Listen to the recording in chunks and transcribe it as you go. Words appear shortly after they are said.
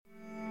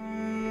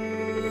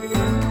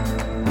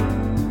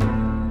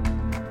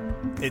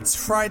It's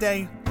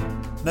Friday,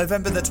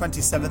 November the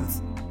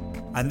 27th,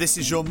 and this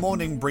is your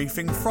morning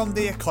briefing from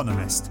The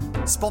Economist,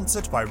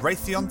 sponsored by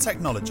Raytheon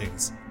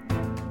Technologies.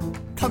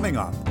 Coming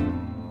up,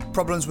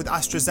 problems with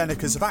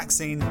AstraZeneca's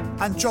vaccine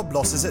and job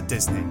losses at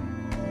Disney.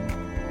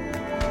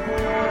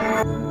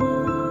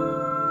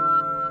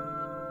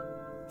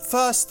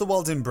 First, the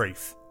world in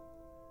brief.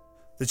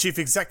 The chief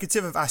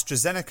executive of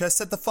AstraZeneca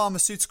said the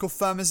pharmaceutical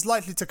firm is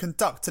likely to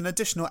conduct an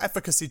additional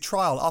efficacy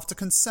trial after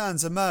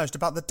concerns emerged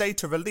about the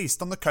data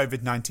released on the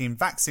COVID-19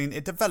 vaccine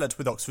it developed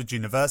with Oxford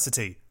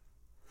University.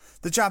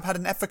 The jab had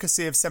an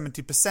efficacy of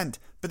 70%,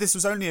 but this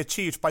was only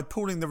achieved by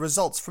pooling the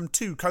results from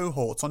two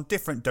cohorts on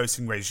different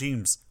dosing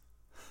regimes.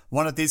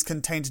 One of these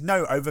contained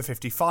no over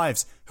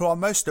 55s, who are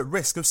most at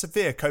risk of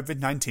severe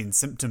COVID-19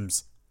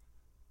 symptoms.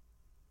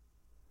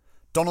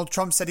 Donald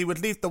Trump said he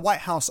would leave the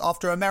White House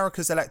after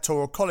America's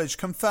Electoral College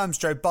confirms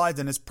Joe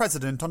Biden as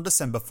president on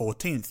December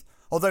 14th,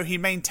 although he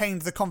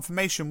maintained the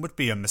confirmation would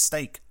be a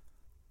mistake.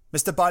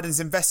 Mr. Biden's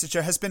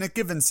investiture has been a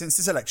given since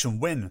his election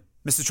win,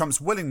 Mr. Trump's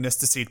willingness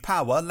to cede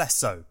power less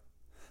so.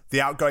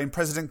 The outgoing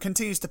president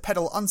continues to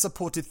peddle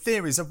unsupported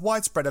theories of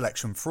widespread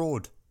election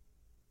fraud.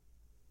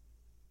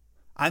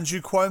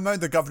 Andrew Cuomo,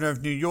 the governor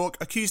of New York,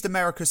 accused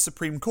America's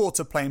Supreme Court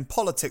of playing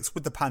politics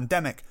with the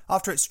pandemic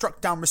after it struck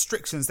down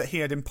restrictions that he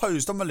had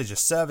imposed on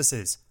religious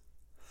services.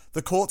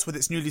 The court, with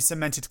its newly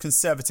cemented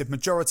conservative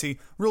majority,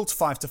 ruled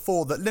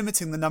 5-4 that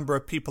limiting the number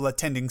of people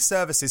attending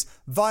services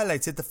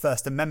violated the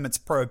First Amendment's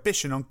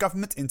prohibition on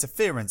government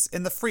interference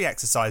in the free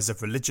exercise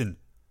of religion.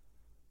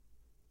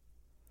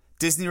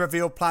 Disney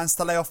revealed plans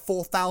to lay off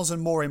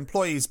 4,000 more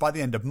employees by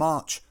the end of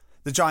March.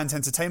 The giant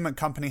entertainment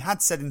company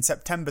had said in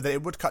September that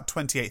it would cut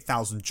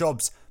 28,000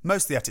 jobs,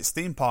 mostly at its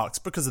theme parks,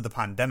 because of the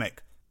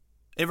pandemic.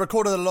 It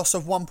recorded a loss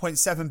of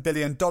 $1.7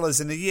 billion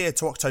in the year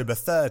to October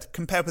 3rd,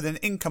 compared with an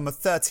income of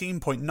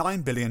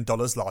 $13.9 billion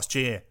last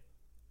year.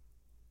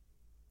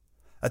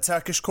 A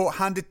Turkish court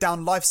handed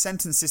down life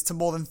sentences to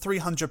more than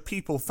 300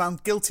 people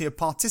found guilty of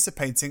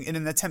participating in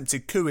an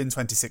attempted coup in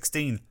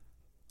 2016.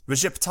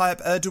 Recep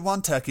Tayyip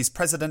Erdogan, Turkey's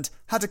president,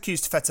 had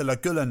accused Fethullah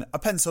Gulen, a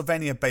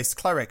Pennsylvania-based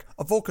cleric,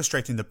 of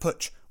orchestrating the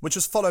putsch, which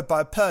was followed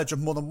by a purge of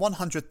more than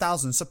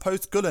 100,000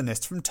 supposed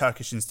Gulenists from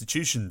Turkish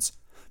institutions.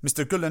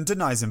 Mr. Gulen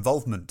denies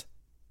involvement.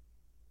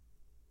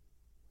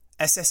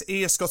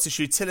 SSE, a Scottish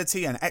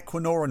utility, and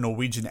Equinor, a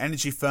Norwegian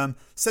energy firm,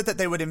 said that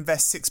they would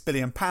invest £6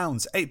 billion,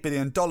 $8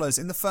 billion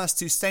in the first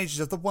two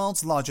stages of the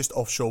world's largest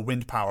offshore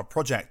wind power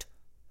project.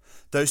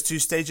 Those two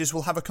stages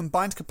will have a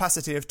combined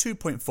capacity of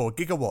 2.4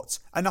 gigawatts,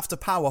 enough to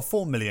power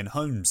 4 million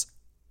homes.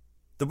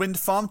 The wind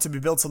farm, to be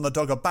built on the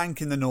Dogger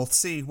Bank in the North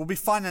Sea, will be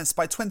financed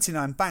by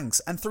 29 banks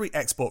and 3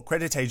 export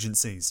credit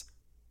agencies.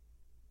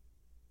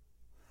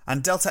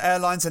 And Delta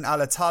Airlines and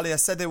Alitalia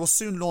said they will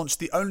soon launch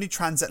the only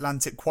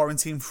transatlantic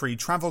quarantine-free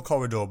travel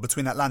corridor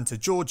between Atlanta,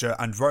 Georgia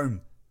and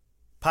Rome.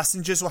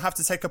 Passengers will have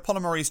to take a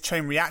polymerase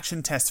chain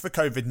reaction test for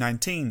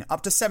COVID-19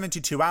 up to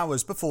 72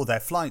 hours before their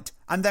flight,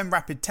 and then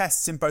rapid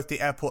tests in both the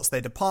airports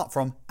they depart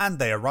from and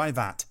they arrive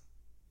at.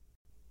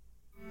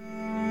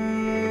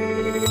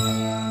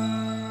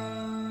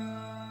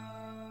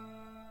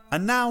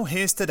 And now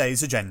here's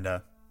today's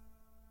agenda.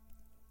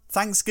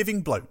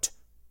 Thanksgiving bloat.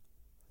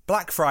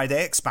 Black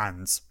Friday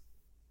expands.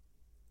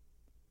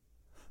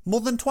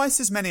 More than twice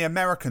as many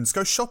Americans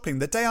go shopping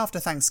the day after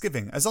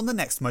Thanksgiving as on the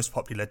next most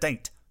popular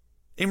date.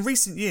 In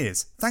recent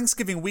years,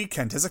 Thanksgiving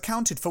weekend has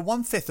accounted for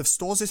 1/5 of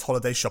stores'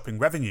 holiday shopping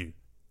revenue.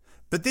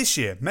 But this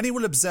year, many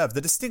will observe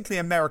the distinctly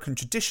American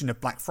tradition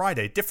of Black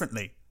Friday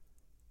differently.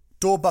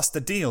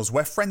 Doorbuster deals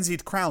where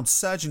frenzied crowds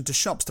surge into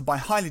shops to buy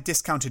highly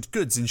discounted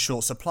goods in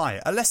short supply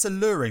are less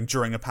alluring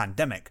during a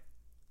pandemic.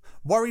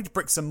 Worried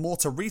bricks and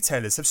mortar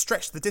retailers have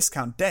stretched the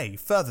discount day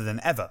further than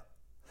ever.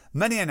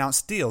 Many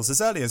announced deals as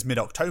early as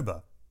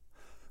mid-October.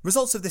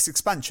 Results of this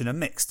expansion are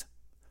mixed.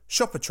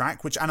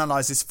 ShopperTrack, which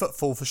analyses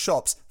footfall for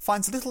shops,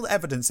 finds little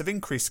evidence of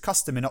increased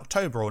custom in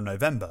October or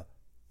November.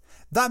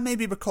 That may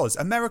be because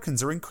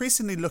Americans are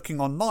increasingly looking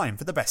online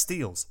for the best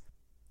deals.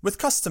 With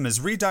customers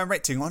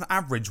redirecting on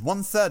average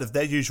 1/3 of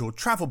their usual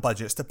travel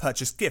budgets to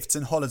purchase gifts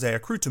and holiday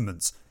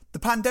accoutrements, the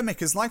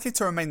pandemic is likely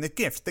to remain the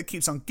gift that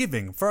keeps on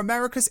giving for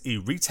America's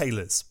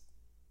e-retailers.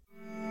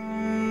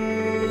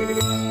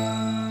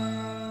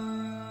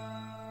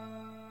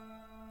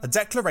 A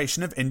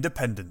Declaration of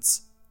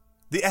Independence.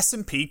 The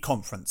S&P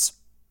Conference.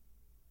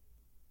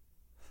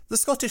 The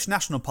Scottish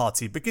National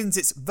Party begins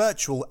its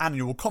virtual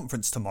annual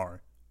conference tomorrow.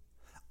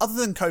 Other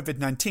than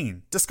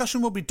COVID-19,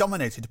 discussion will be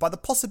dominated by the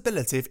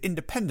possibility of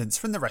independence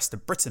from the rest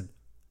of Britain.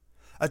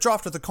 A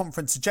draft of the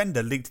conference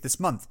agenda leaked this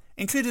month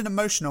included a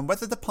motion on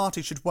whether the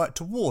party should work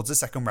towards a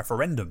second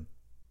referendum.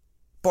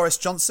 Boris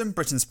Johnson,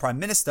 Britain's Prime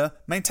Minister,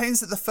 maintains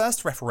that the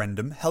first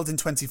referendum, held in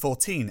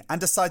 2014 and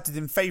decided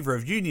in favour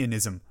of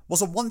unionism,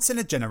 was a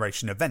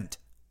once-in-a-generation event.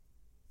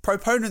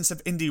 Proponents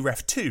of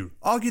IndyRef 2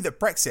 argue that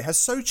Brexit has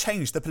so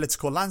changed the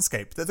political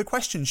landscape that the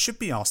question should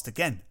be asked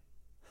again.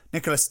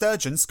 Nicola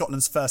Sturgeon,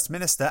 Scotland's First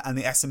Minister and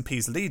the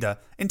SNP's leader,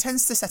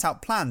 intends to set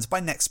out plans by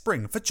next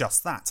spring for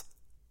just that.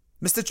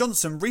 Mr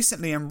Johnson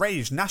recently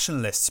enraged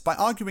nationalists by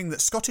arguing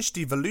that Scottish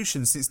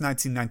devolution since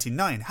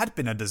 1999 had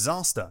been a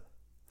disaster.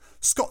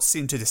 Scots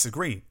seem to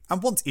disagree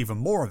and want even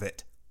more of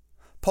it.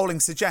 Polling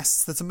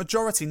suggests that a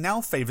majority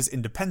now favours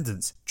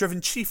independence,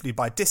 driven chiefly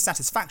by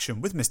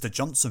dissatisfaction with Mr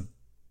Johnson.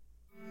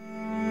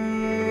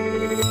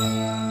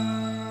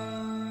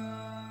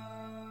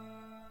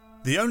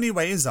 The only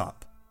way is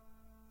up.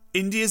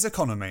 India's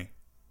economy.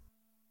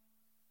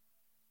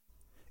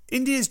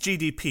 India's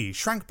GDP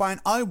shrank by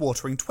an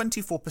eye-watering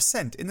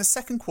 24% in the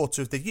second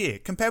quarter of the year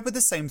compared with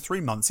the same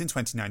 3 months in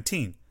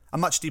 2019, a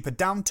much deeper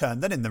downturn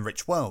than in the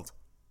rich world.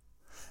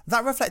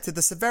 That reflected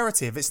the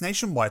severity of its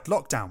nationwide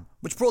lockdown,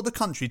 which brought the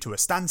country to a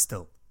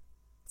standstill.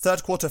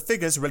 Third quarter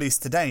figures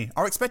released today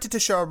are expected to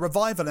show a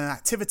revival in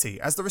activity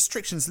as the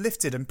restrictions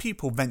lifted and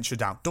people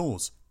ventured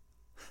outdoors.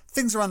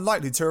 Things are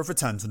unlikely to have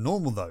returned to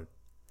normal though.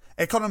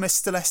 Economists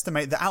still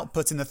estimate that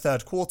output in the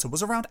third quarter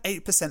was around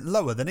 8%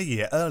 lower than a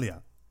year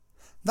earlier.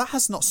 That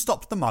has not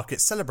stopped the market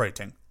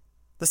celebrating.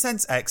 The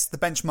Sensex, the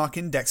benchmark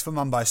index for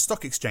Mumbai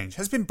Stock Exchange,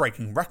 has been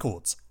breaking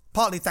records,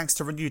 partly thanks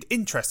to renewed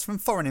interest from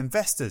foreign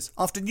investors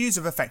after news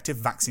of effective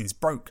vaccines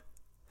broke.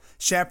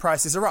 Share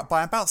prices are up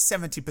by about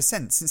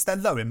 70% since their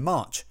low in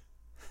March.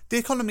 The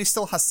economy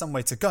still has some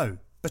way to go,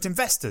 but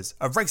investors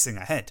are racing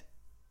ahead.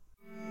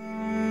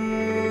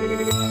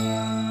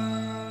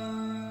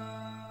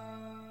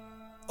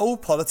 All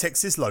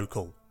politics is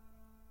local.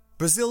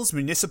 Brazil's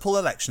municipal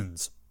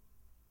elections.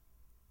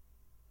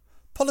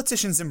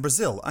 Politicians in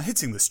Brazil are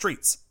hitting the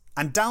streets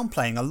and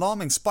downplaying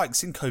alarming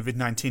spikes in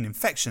COVID-19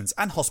 infections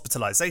and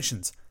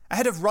hospitalizations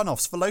ahead of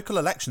runoffs for local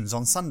elections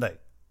on Sunday.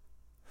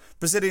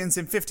 Brazilians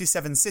in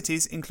 57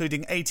 cities,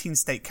 including 18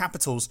 state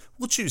capitals,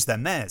 will choose their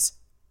mayors.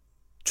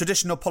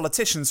 Traditional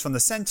politicians from the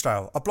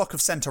Central, a bloc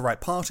of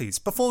centre-right parties,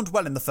 performed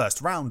well in the first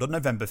round on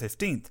November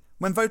 15th,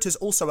 when voters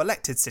also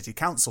elected city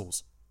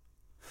councils.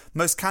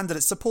 Most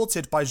candidates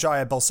supported by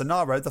Jair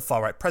Bolsonaro, the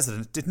far-right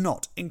president, did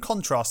not, in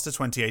contrast to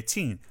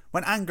 2018,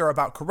 when anger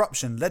about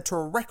corruption led to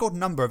a record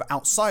number of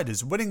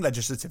outsiders winning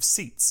legislative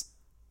seats.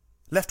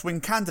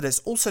 Left-wing candidates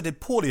also did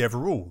poorly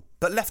overall,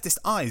 but leftist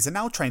eyes are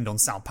now trained on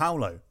Sao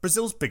Paulo,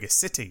 Brazil's biggest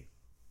city.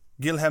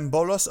 Guilherme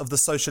Boulos of the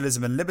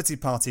Socialism and Liberty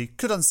Party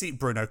could unseat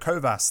Bruno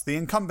Covas, the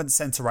incumbent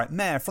centre-right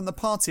mayor from the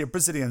Party of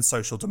Brazilian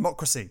Social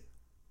Democracy.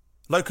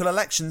 Local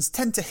elections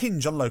tend to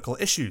hinge on local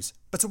issues,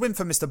 but a win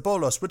for Mr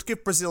Boulos would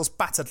give Brazil's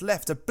battered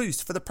left a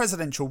boost for the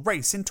presidential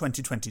race in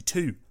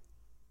 2022.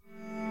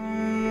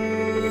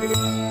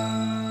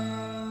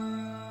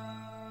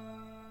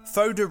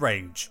 Faux de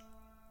rage.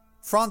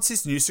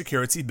 France's new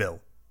security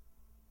bill.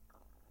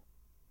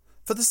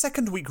 For the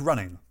second week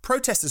running,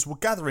 protesters will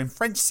gather in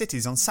French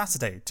cities on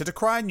Saturday to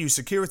decry a new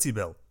security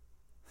bill.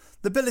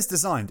 The bill is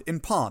designed, in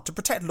part, to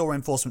protect law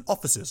enforcement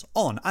officers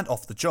on and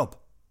off the job.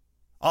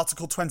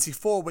 Article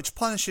 24, which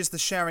punishes the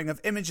sharing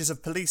of images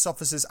of police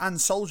officers and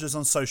soldiers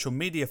on social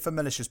media for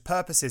malicious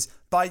purposes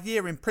by a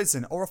year in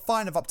prison or a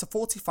fine of up to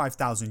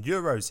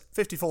 €45,000,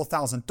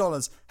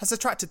 $54,000, has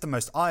attracted the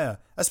most ire,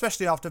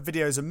 especially after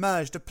videos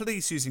emerged of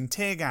police using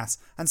tear gas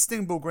and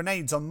stingball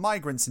grenades on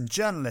migrants and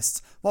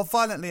journalists while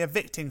violently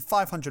evicting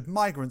 500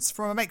 migrants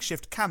from a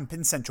makeshift camp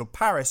in central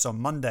Paris on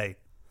Monday.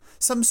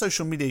 Some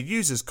social media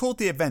users called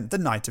the event the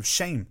Night of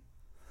Shame.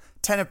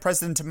 10 of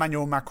President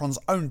Emmanuel Macron's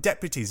own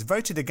deputies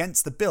voted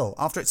against the bill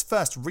after its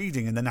first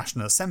reading in the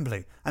National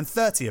Assembly, and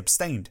 30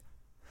 abstained.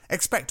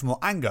 Expect more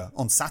anger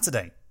on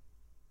Saturday.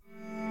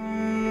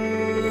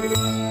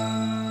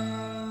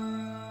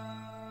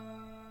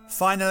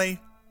 Finally,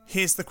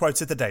 here's the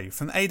quote of the day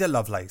from Ada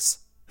Lovelace,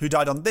 who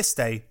died on this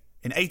day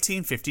in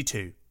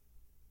 1852.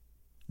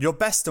 "Your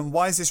best and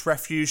wisest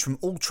refuge from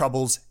all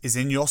troubles is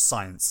in your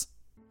science."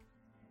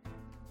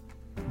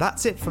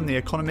 That's it from the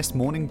Economist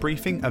morning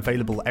briefing,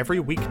 available every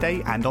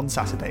weekday and on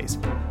Saturdays.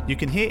 You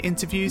can hear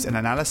interviews and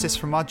analysis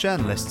from our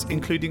journalists,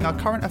 including our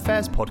current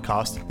affairs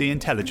podcast, The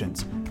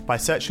Intelligence, by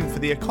searching for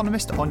The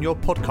Economist on your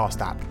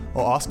podcast app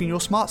or asking your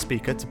smart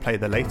speaker to play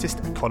the latest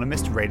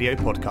Economist radio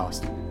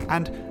podcast.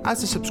 And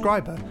as a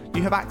subscriber,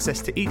 you have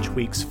access to each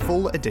week's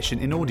full edition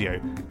in audio.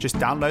 Just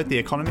download the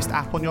Economist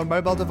app on your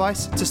mobile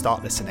device to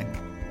start listening.